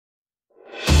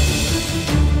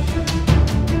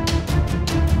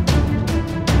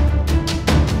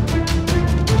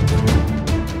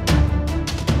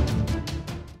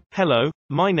Hello,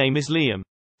 my name is Liam.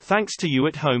 Thanks to you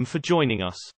at home for joining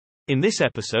us. In this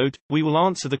episode, we will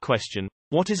answer the question,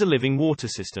 what is a living water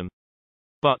system?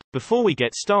 But, before we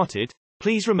get started,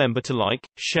 please remember to like,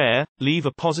 share, leave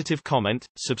a positive comment,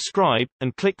 subscribe,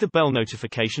 and click the bell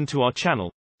notification to our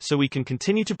channel, so we can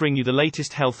continue to bring you the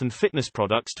latest health and fitness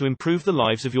products to improve the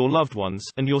lives of your loved ones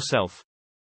and yourself.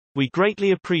 We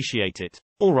greatly appreciate it.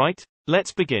 Alright,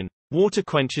 let's begin. Water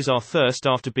quenches our thirst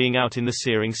after being out in the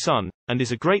searing sun, and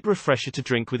is a great refresher to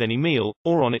drink with any meal,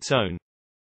 or on its own.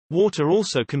 Water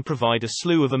also can provide a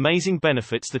slew of amazing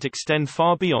benefits that extend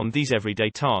far beyond these everyday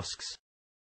tasks.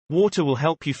 Water will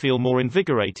help you feel more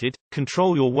invigorated,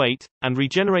 control your weight, and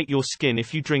regenerate your skin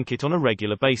if you drink it on a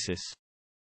regular basis.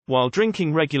 While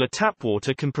drinking regular tap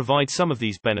water can provide some of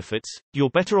these benefits, you're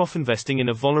better off investing in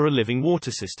a Volera living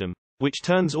water system, which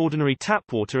turns ordinary tap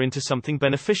water into something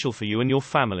beneficial for you and your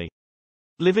family.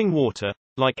 Living water,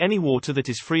 like any water that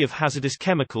is free of hazardous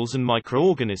chemicals and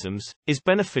microorganisms, is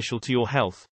beneficial to your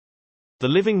health. The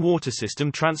living water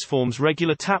system transforms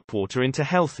regular tap water into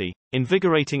healthy,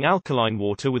 invigorating alkaline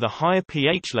water with a higher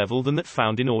pH level than that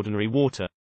found in ordinary water.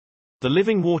 The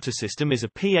living water system is a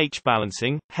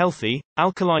pH-balancing, healthy,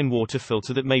 alkaline water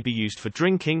filter that may be used for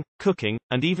drinking, cooking,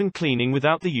 and even cleaning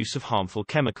without the use of harmful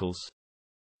chemicals.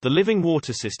 The living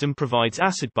water system provides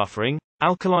acid buffering,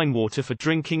 alkaline water for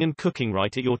drinking and cooking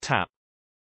right at your tap.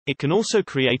 It can also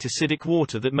create acidic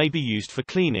water that may be used for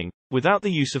cleaning, without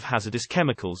the use of hazardous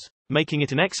chemicals, making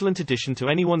it an excellent addition to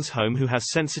anyone's home who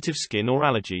has sensitive skin or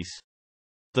allergies.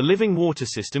 The living water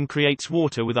system creates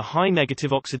water with a high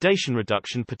negative oxidation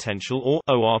reduction potential or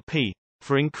ORP,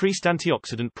 for increased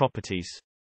antioxidant properties.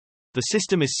 The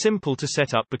system is simple to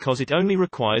set up because it only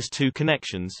requires two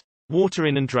connections, water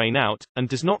in and drain out, and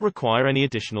does not require any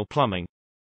additional plumbing.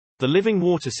 The living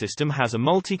water system has a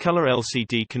multicolor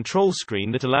LCD control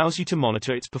screen that allows you to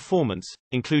monitor its performance,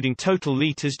 including total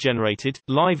liters generated,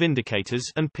 live indicators,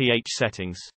 and pH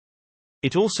settings.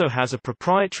 It also has a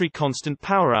proprietary constant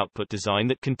power output design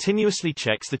that continuously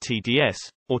checks the TDS,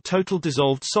 or total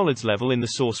dissolved solids level in the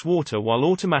source water while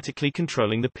automatically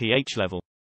controlling the pH level.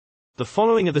 The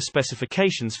following are the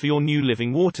specifications for your new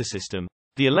living water system.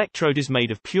 The electrode is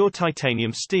made of pure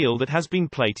titanium steel that has been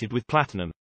plated with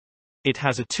platinum. It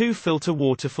has a 2-filter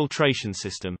water filtration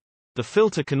system. The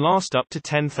filter can last up to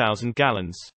 10,000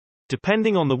 gallons.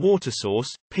 Depending on the water source,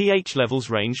 pH levels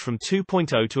range from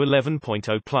 2.0 to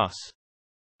 11.0+.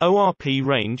 ORP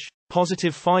range,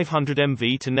 positive 500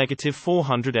 mV to negative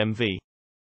 400 mV.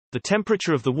 The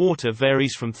temperature of the water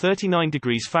varies from 39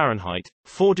 degrees Fahrenheit,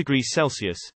 4 degrees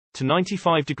Celsius, to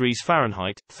 95 degrees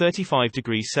Fahrenheit, 35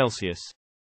 degrees Celsius.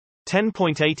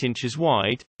 10.8 inches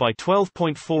wide, by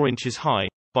 12.4 inches high,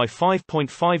 by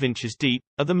 5.5 inches deep,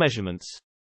 are the measurements.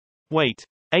 Weight,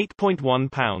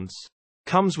 8.1 pounds.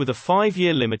 Comes with a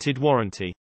 5-year limited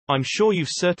warranty. I'm sure you've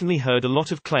certainly heard a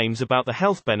lot of claims about the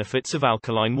health benefits of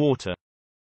alkaline water.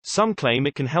 Some claim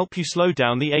it can help you slow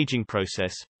down the aging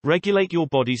process, regulate your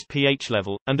body's pH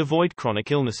level, and avoid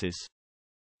chronic illnesses.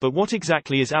 But what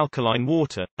exactly is alkaline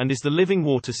water, and is the living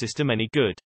water system any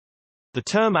good? The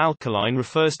term alkaline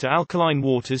refers to alkaline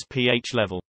water's pH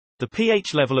level. The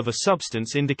pH level of a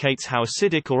substance indicates how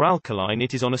acidic or alkaline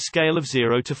it is on a scale of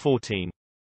 0 to 14.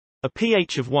 A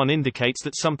pH of 1 indicates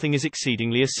that something is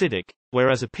exceedingly acidic,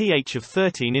 whereas a pH of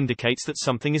 13 indicates that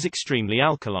something is extremely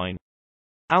alkaline.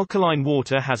 Alkaline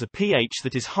water has a pH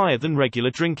that is higher than regular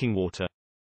drinking water.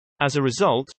 As a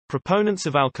result, proponents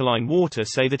of alkaline water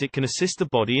say that it can assist the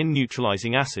body in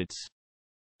neutralizing acids.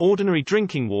 Ordinary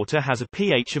drinking water has a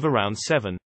pH of around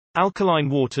 7. Alkaline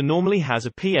water normally has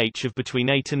a pH of between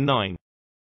 8 and 9.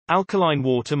 Alkaline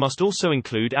water must also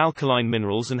include alkaline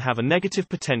minerals and have a negative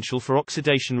potential for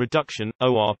oxidation reduction,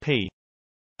 ORP.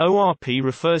 ORP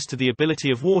refers to the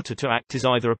ability of water to act as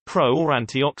either a pro or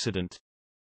antioxidant.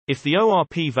 If the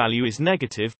ORP value is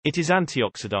negative, it is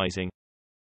antioxidizing.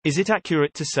 Is it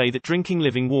accurate to say that drinking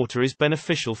living water is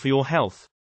beneficial for your health?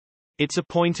 It's a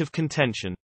point of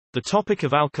contention. The topic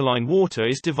of alkaline water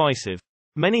is divisive.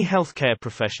 Many healthcare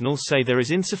professionals say there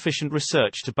is insufficient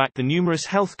research to back the numerous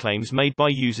health claims made by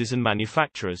users and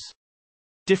manufacturers.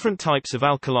 Different types of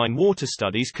alkaline water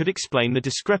studies could explain the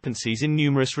discrepancies in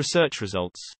numerous research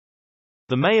results.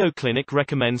 The Mayo Clinic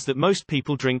recommends that most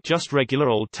people drink just regular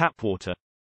old tap water.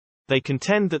 They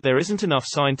contend that there isn't enough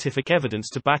scientific evidence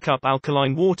to back up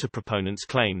alkaline water proponents'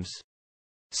 claims.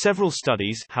 Several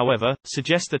studies, however,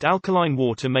 suggest that alkaline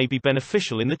water may be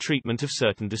beneficial in the treatment of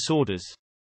certain disorders.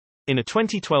 In a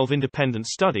 2012 independent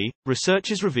study,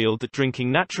 researchers revealed that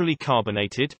drinking naturally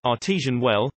carbonated, artesian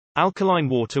well, alkaline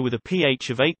water with a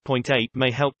pH of 8.8 may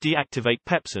help deactivate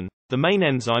pepsin, the main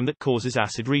enzyme that causes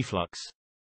acid reflux.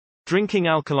 Drinking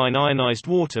alkaline ionized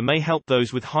water may help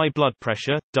those with high blood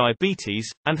pressure, diabetes,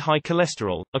 and high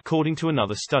cholesterol, according to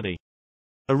another study.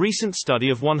 A recent study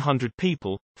of 100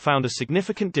 people found a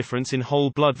significant difference in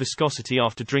whole blood viscosity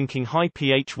after drinking high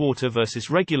pH water versus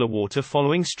regular water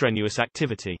following strenuous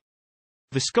activity.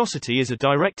 Viscosity is a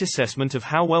direct assessment of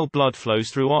how well blood flows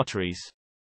through arteries.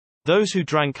 Those who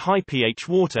drank high pH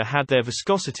water had their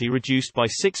viscosity reduced by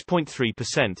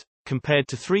 6.3%, compared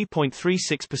to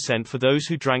 3.36% for those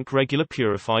who drank regular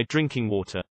purified drinking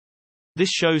water. This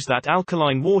shows that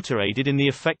alkaline water aided in the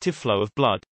effective flow of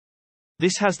blood.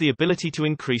 This has the ability to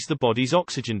increase the body's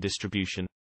oxygen distribution.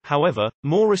 However,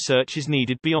 more research is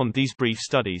needed beyond these brief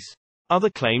studies.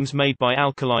 Other claims made by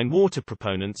alkaline water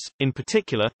proponents, in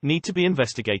particular, need to be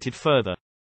investigated further.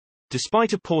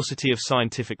 Despite a paucity of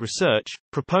scientific research,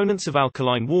 proponents of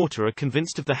alkaline water are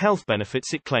convinced of the health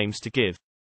benefits it claims to give.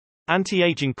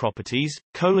 Anti-aging properties,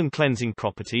 colon cleansing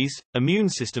properties, immune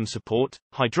system support,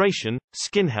 hydration,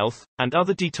 skin health, and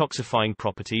other detoxifying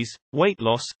properties, weight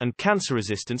loss, and cancer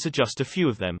resistance are just a few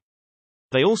of them.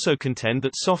 They also contend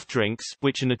that soft drinks,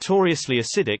 which are notoriously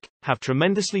acidic, have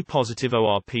tremendously positive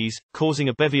ORPs, causing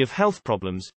a bevy of health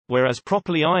problems, whereas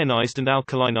properly ionized and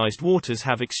alkalinized waters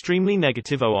have extremely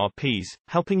negative ORPs,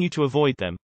 helping you to avoid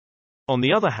them. On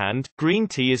the other hand, green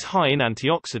tea is high in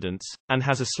antioxidants, and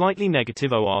has a slightly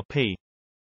negative ORP.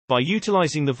 By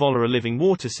utilizing the Volera living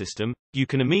water system, you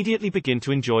can immediately begin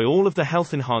to enjoy all of the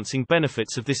health-enhancing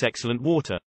benefits of this excellent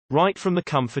water, right from the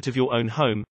comfort of your own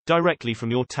home, directly from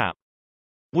your tap.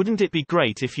 Wouldn't it be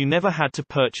great if you never had to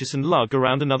purchase and lug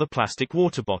around another plastic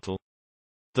water bottle?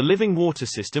 The living water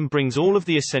system brings all of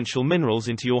the essential minerals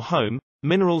into your home,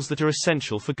 minerals that are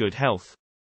essential for good health.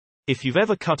 If you've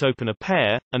ever cut open a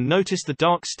pear, and noticed the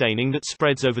dark staining that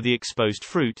spreads over the exposed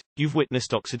fruit, you've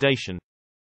witnessed oxidation.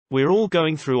 We're all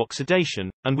going through oxidation,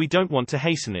 and we don't want to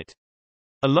hasten it.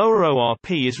 A lower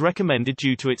ORP is recommended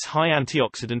due to its high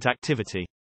antioxidant activity.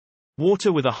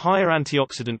 Water with a higher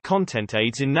antioxidant content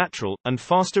aids in natural, and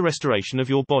faster restoration of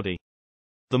your body.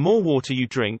 The more water you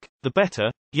drink, the better,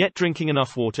 yet drinking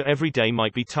enough water every day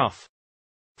might be tough.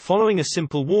 Following a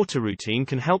simple water routine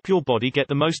can help your body get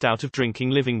the most out of drinking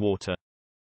living water.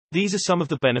 These are some of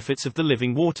the benefits of the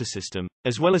living water system,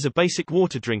 as well as a basic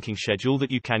water drinking schedule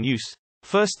that you can use.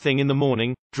 First thing in the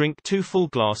morning, drink 2 full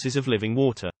glasses of living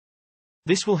water.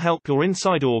 This will help your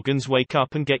inside organs wake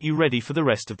up and get you ready for the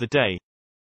rest of the day.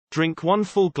 Drink 1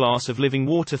 full glass of living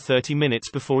water 30 minutes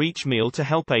before each meal to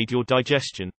help aid your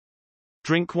digestion.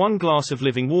 Drink 1 glass of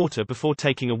living water before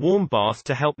taking a warm bath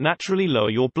to help naturally lower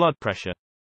your blood pressure.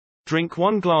 Drink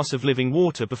 1 glass of living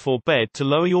water before bed to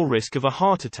lower your risk of a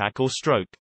heart attack or stroke.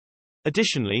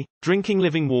 Additionally, drinking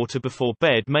living water before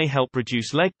bed may help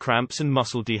reduce leg cramps and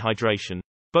muscle dehydration,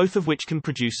 both of which can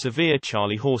produce severe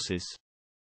Charlie horses.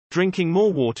 Drinking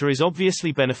more water is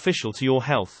obviously beneficial to your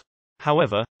health.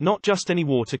 However, not just any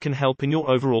water can help in your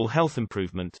overall health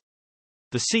improvement.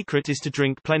 The secret is to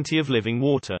drink plenty of living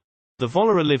water. The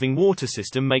Volera living water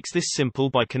system makes this simple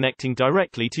by connecting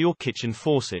directly to your kitchen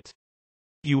faucet.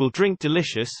 You will drink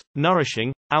delicious,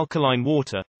 nourishing, alkaline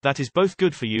water that is both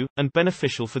good for you and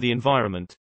beneficial for the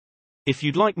environment. If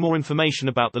you'd like more information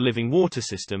about the living water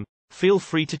system, feel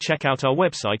free to check out our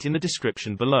website in the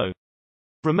description below.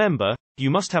 Remember,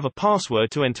 you must have a password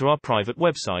to enter our private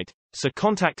website, so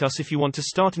contact us if you want to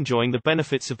start enjoying the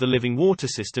benefits of the living water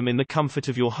system in the comfort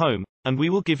of your home, and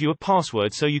we will give you a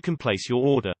password so you can place your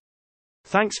order.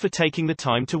 Thanks for taking the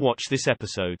time to watch this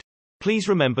episode. Please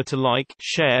remember to like,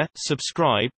 share,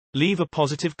 subscribe, leave a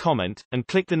positive comment, and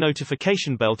click the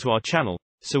notification bell to our channel,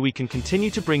 so we can continue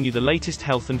to bring you the latest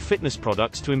health and fitness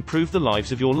products to improve the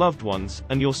lives of your loved ones,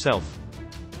 and yourself.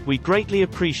 We greatly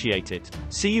appreciate it.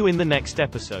 See you in the next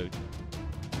episode.